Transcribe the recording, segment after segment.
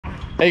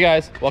Hey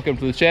guys, welcome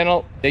to the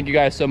channel. Thank you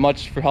guys so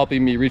much for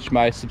helping me reach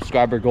my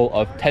subscriber goal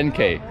of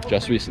 10K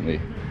just recently.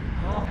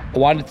 I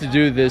wanted to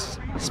do this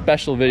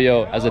special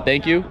video as a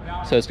thank you.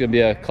 So it's gonna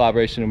be a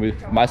collaboration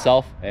with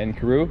myself and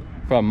Karue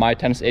from My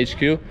Tennis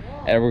HQ.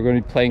 And we're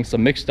gonna be playing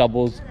some mixed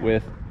doubles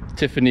with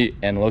Tiffany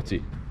and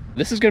Lotti.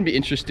 This is gonna be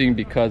interesting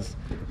because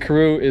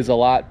Karue is a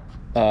lot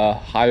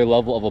higher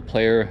level of a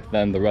player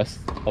than the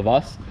rest of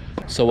us.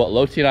 So what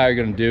Lotti and I are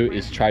gonna do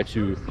is try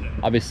to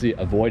obviously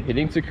avoid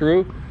hitting to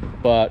Karue,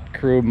 but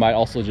Karue might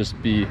also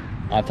just be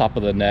on top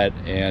of the net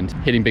and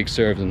hitting big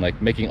serves and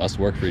like making us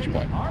work for each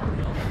point.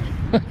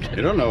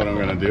 You don't know what I'm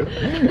gonna do.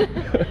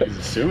 He's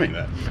assuming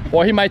that.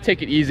 Or he might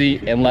take it easy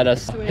and let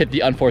us hit the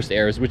unforced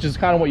errors, which is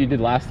kind of what you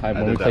did last time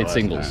when we played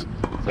singles.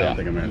 So I don't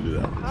think I'm gonna do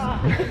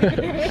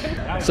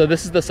that. So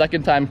this is the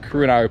second time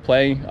Karue and I are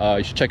playing.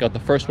 You should check out the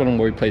first one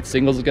where we played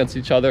singles against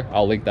each other.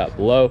 I'll link that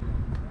below.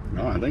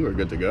 No, I think we're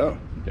good to go.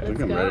 I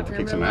think I'm ready to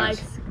kick some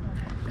ass.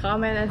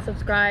 Comment and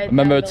subscribe.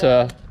 Remember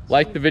to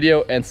like the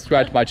video and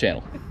subscribe to my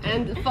channel.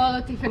 And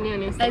follow Tiffany on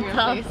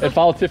Instagram. And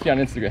follow Tiffany on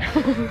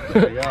Instagram.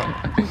 There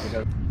you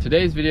go.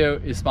 Today's video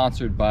is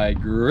sponsored by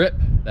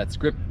Grrrip. That's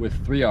grip with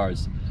 3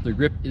 R's. The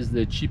grip is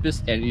the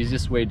cheapest and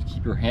easiest way to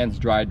keep your hands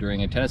dry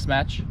during a tennis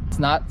match. It's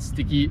not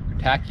sticky or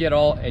tacky at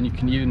all, and you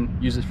can even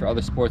use it for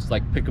other sports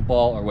like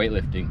pickleball or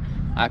weightlifting.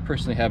 I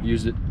personally have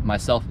used it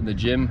myself in the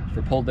gym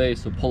for pull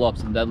days, so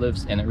pull-ups and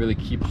deadlifts, and it really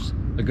keeps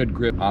a good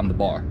grip on the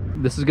bar.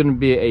 This is going to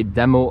be a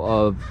demo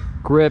of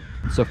grip.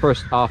 So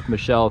first off,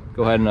 Michelle,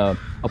 go ahead and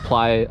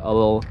apply a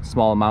little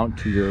small amount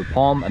to your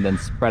palm and then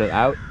spread it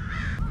out.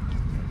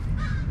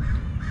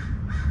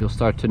 You'll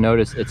start to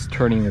notice it's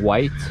turning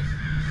white,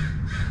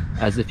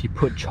 as if you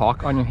put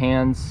chalk on your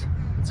hands.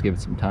 Let's give it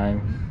some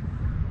time.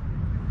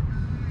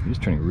 It's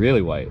turning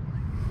really white.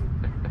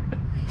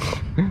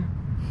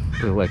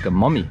 Look like a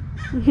mummy.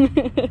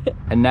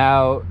 And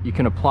now you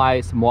can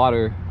apply some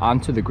water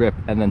onto the grip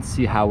and then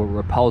see how it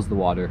repels the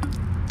water.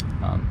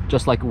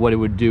 Just like what it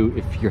would do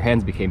if your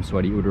hands became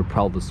sweaty, it would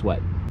repel the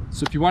sweat.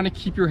 So if you want to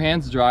keep your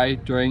hands dry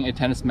during a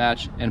tennis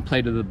match and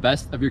play to the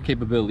best of your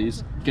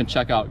capabilities, you can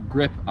check out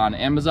Grrrip on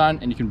Amazon,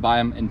 and you can buy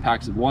them in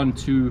packs of 1,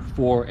 2,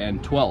 4,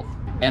 and 12.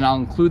 And I'll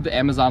include the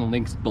Amazon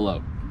links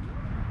below.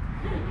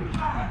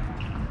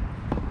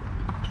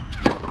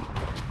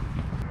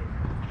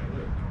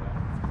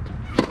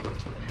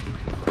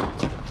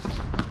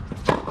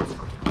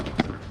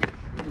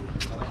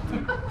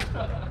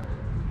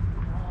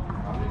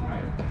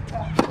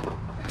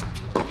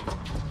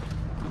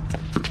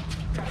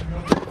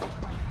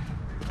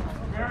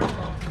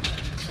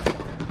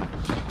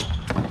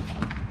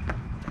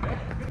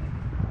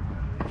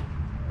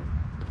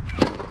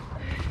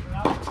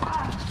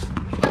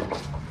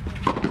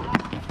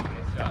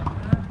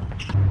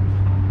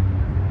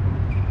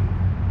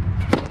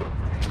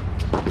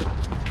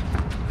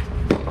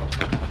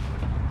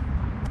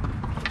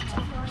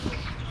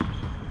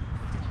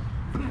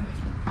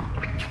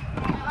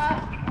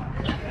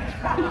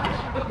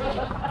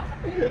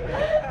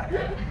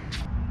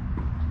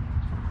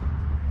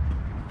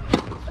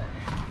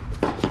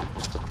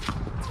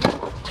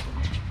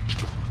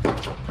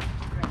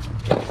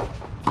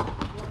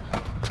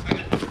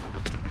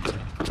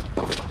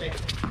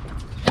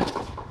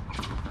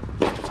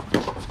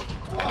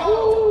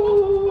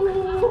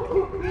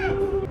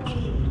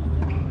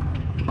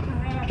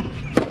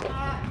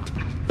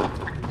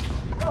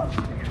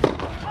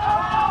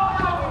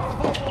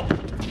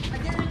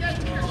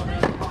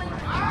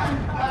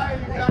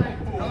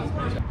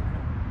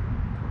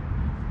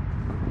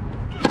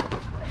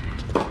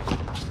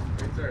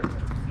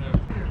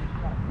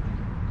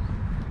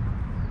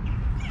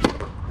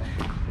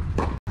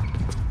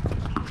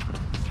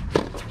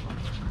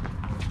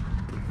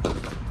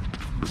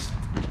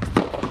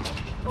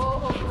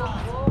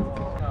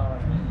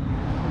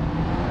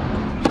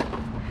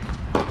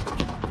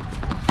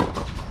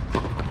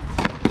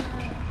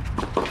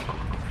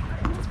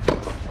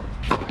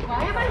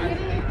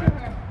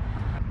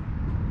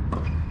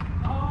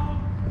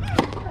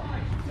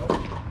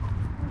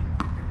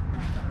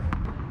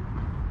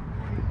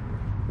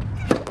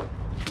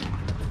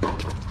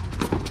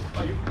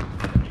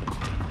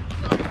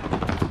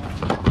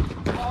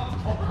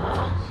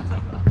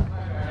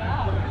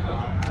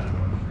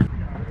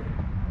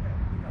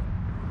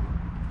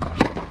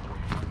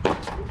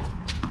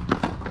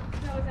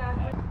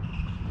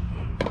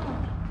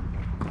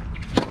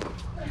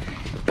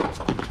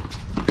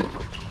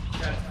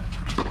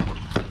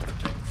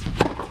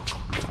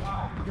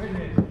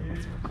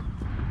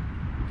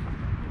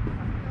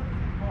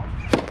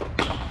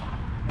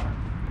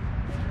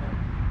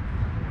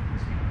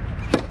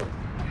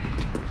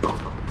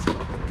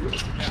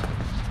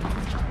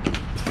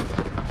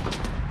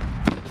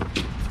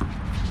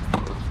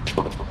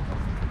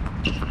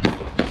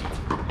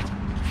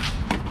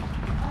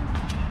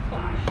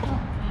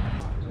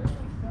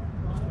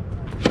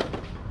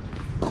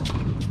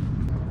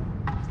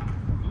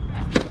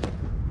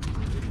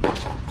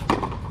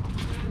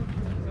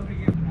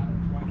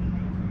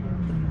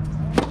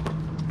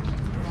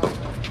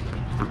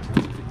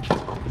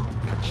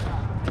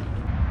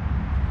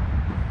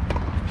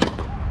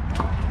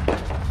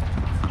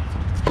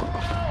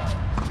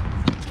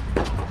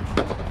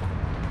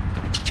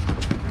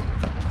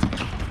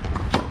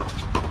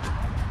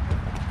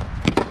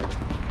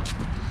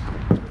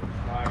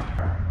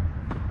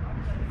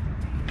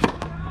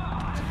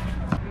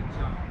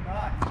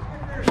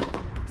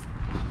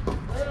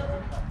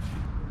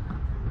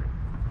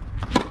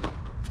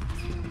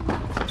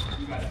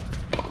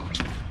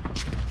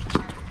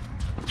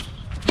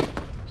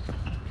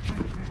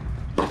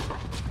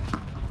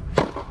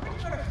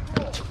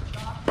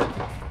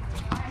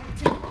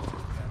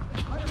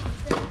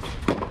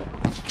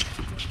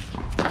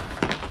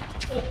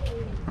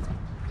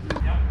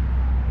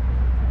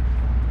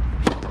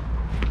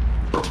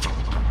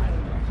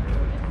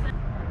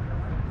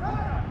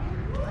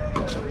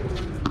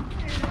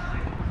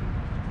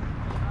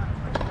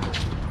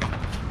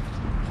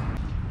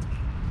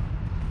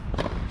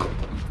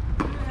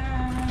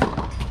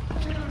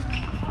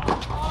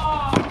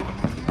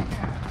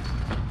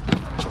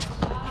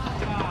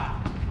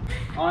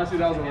 Honestly,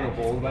 that was a little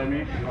bold by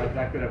me. Like,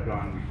 that could have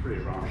gone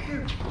pretty wrong.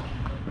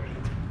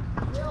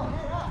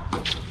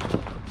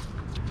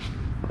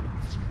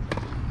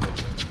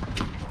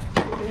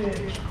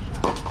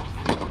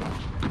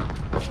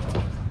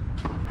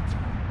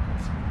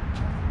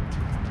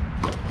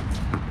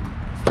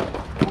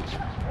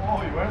 Oh,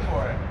 he went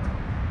for it.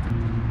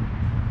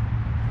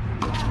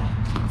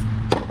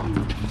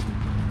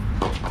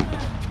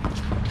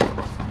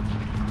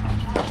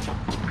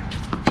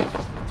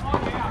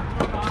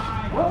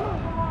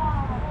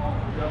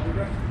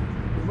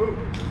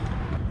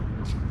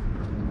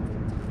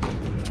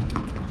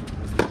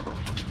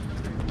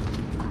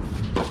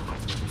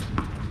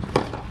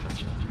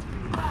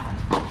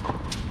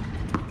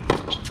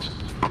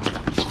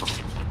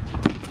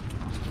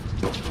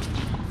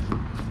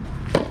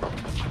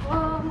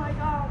 Oh my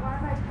god, why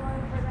am I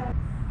falling for that?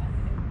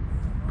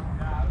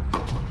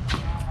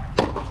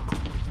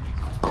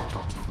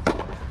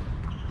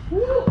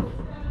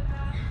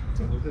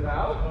 Was it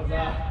out? Oh,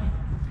 yeah.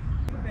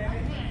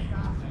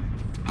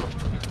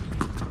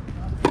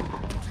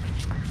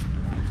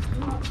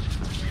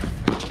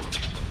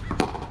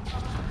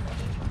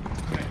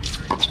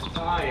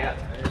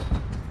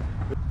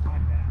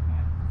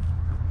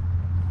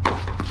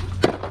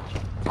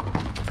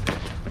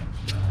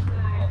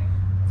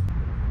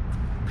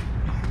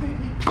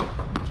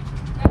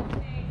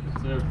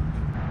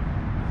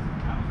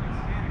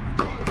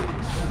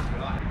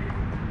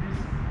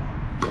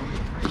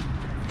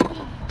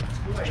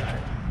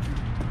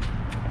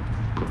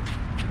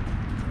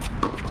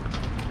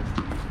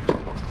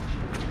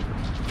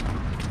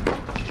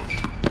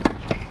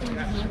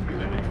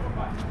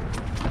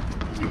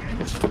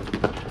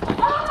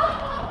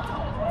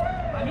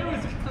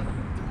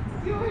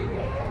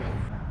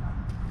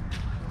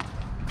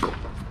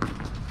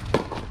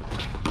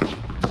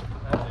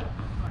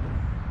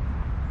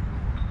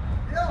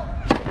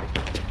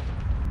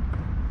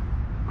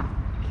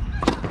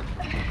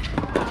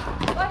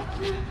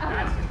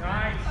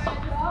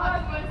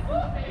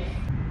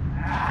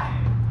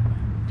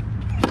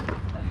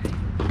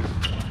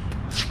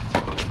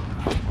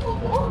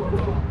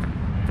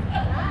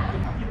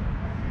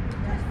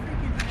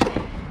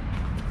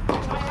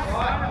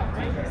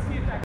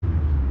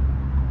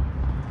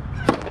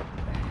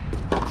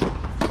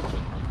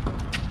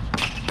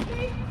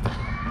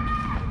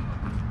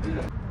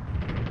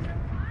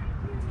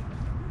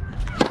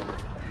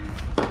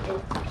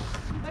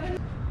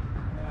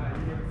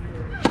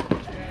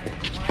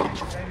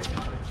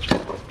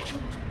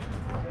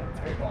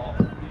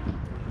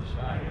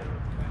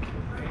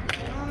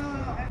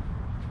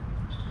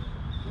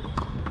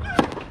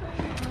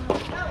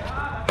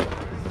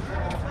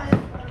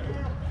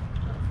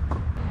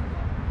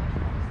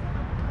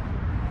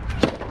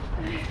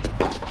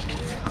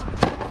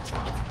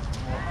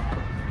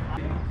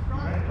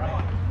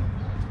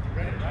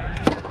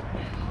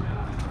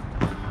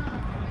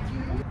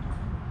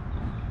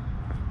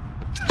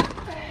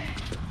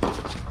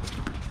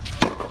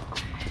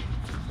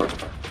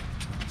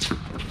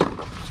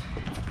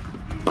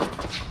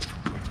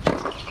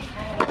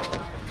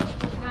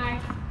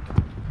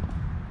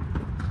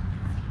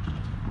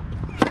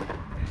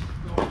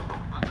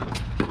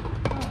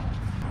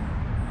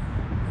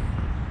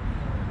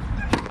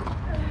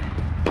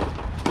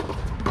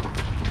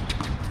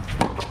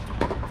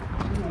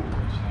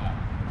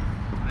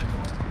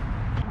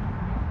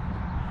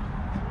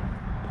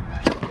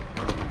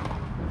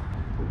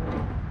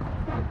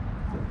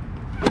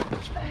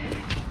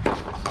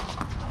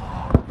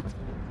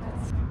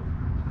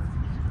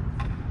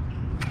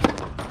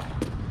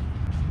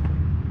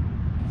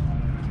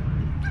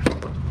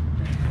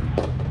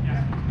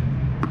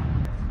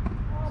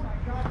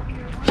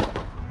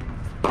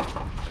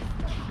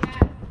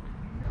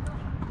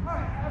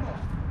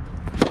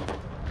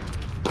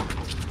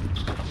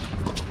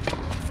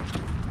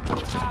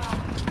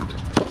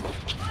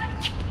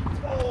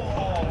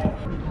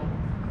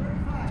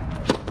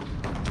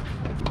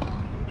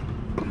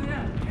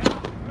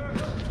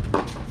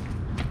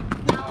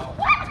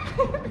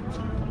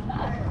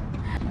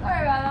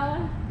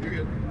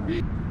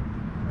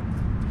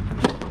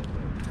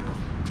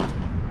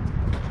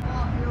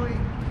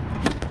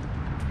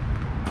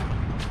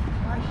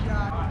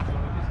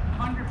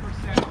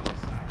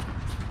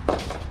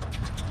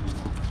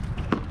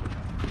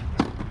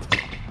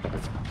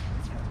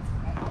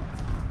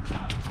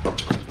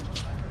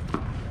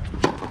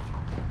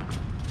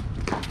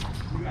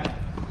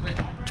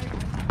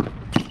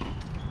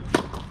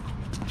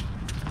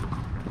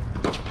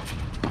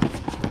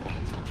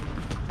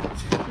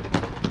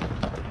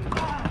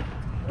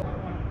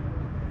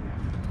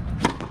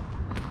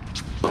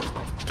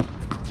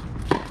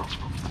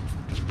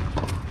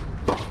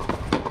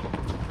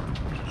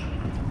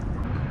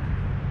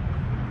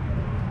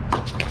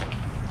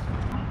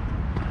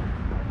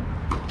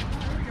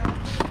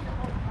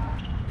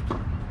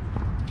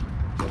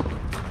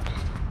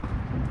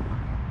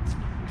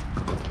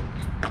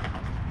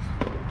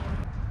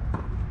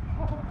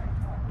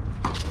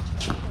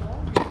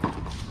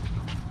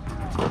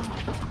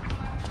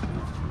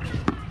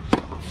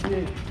 No,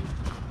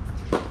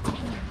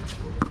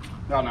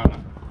 no, no.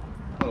 A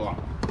little long.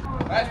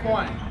 Last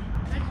point.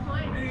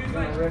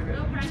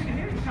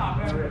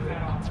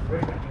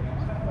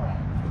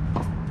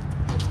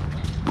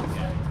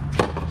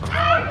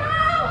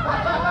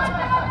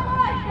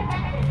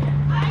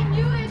 I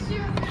knew it. She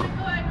was gonna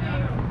go at me.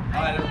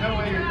 Alright, there's no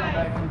way you're coming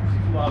back from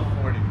 2 out of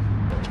 40.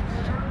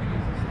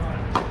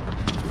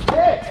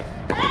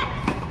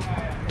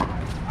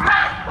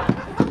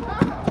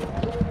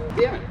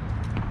 Damn it.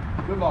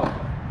 Good ball.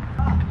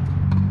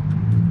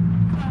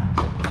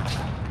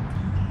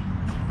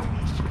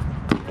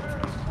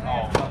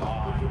 Oh, come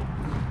on.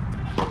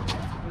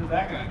 What is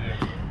that going to do?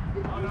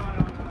 Oh, no.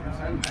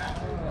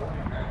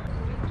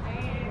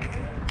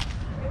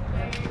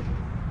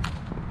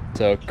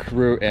 So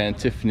Karue and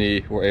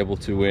Tiffany were able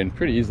to win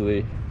pretty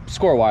easily,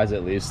 score-wise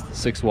at least,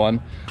 6-1.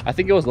 I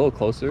think it was a little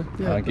closer,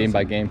 game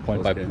by game,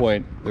 point by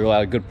point. There were a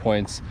lot of good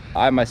points.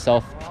 I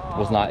myself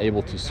was not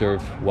able to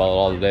serve well at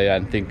all today. I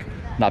think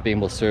not being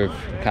able to serve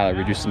kind of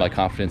reduced my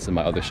confidence in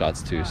my other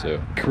shots too.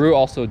 So Karue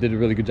also did a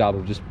really good job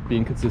of just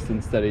being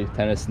consistent, steady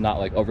tennis, not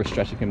like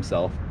overstretching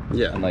himself.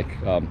 Yeah. And like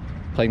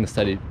playing the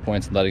steady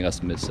points and letting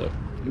us miss. So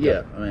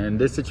yeah, I mean, in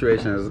this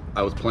situation,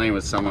 I was playing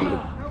with someone who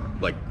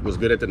like was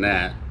good at the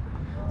net.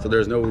 So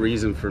there's no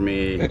reason for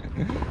me.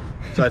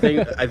 So I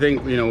think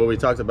you know what we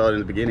talked about in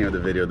the beginning of the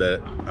video,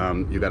 that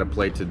you got to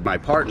play to my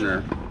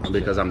partner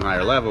because I'm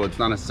higher level. It's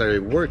not necessarily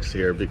works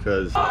here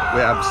because we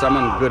have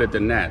someone good at the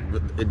net.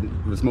 In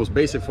its most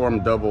basic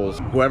form, doubles,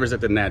 whoever's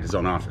at the net is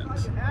on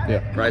offense.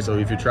 Yeah. Right. So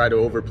if you try to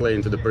overplay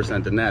into the person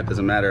at the net,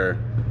 doesn't matter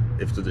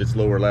if it's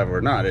lower level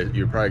or not.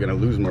 You're probably going to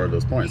lose more of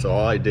those points. So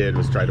all I did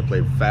was try to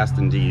play fast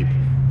and deep,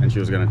 and she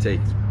was going to take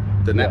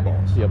the net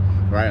balls. Yep.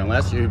 Right.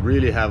 Unless you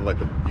really have like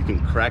you can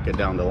crack it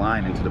down the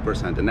line into the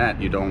person at the net,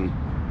 you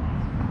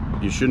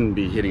shouldn't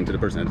be hitting to the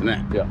person at the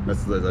net. Yeah.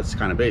 That's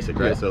kind of basic,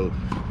 right? Yeah. So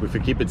if you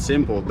keep it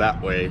simple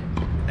that way,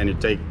 and you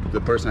take the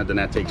person at the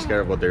net takes care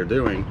of what they're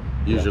doing,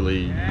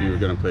 usually you're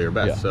going to play your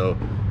best. Yeah. So.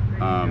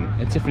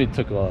 And Tiffany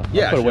took put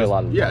away a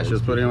lot of volleys. She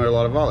was putting away a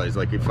lot of volleys.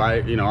 Like if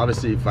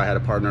obviously if I had a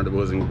partner that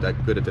wasn't that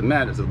good at the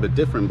net, it's a little bit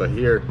different. But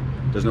here,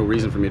 there's no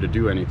reason for me to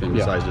do anything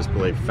besides just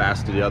play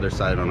fast to the other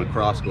side on a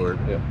cross court,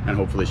 and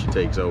hopefully she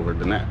takes over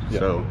the net. Yeah.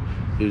 So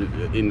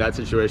in that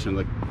situation,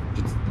 like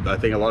I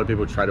think a lot of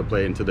people try to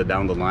play into the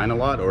down the line a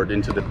lot, or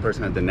into the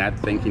person at the net,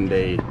 thinking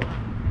they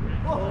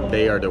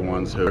are the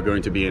ones who are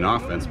going to be in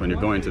offense when you're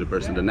going to the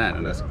person at the net,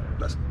 and that's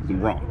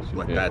wrong.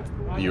 Like that,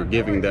 you're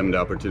giving them the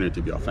opportunity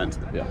to be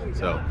offensive. Yeah.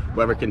 So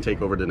whoever can take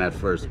over the net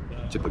first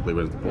typically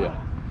wins the point. Yeah.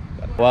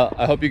 Well,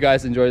 I hope you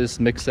guys enjoy this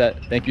mix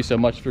set. Thank you so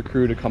much for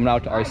Karue to coming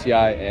out to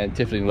RCI, and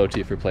Tiffany and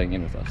Lotti for playing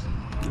in with us.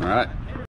 All right.